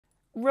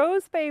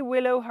Rosebay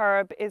Willow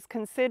Herb is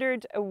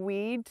considered a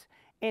weed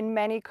in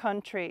many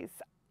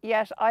countries,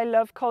 yet I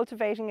love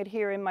cultivating it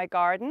here in my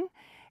garden.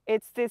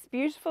 It's this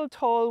beautiful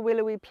tall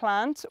willowy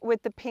plant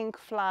with the pink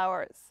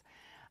flowers.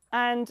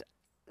 And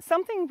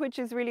something which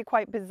is really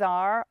quite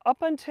bizarre,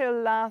 up until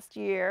last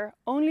year,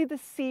 only the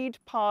seed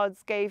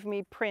pods gave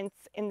me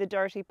prints in the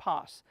dirty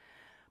pot.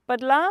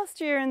 But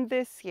last year and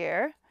this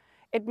year,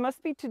 it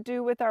must be to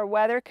do with our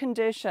weather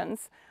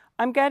conditions,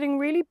 I'm getting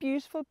really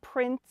beautiful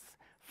prints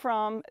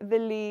from the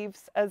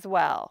leaves as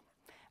well.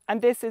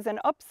 And this is an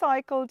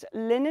upcycled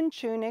linen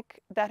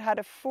tunic that had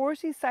a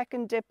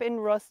 40-second dip in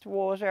rust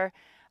water,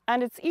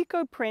 and it's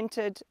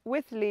eco-printed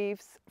with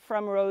leaves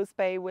from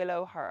Rosebay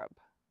Willow Herb.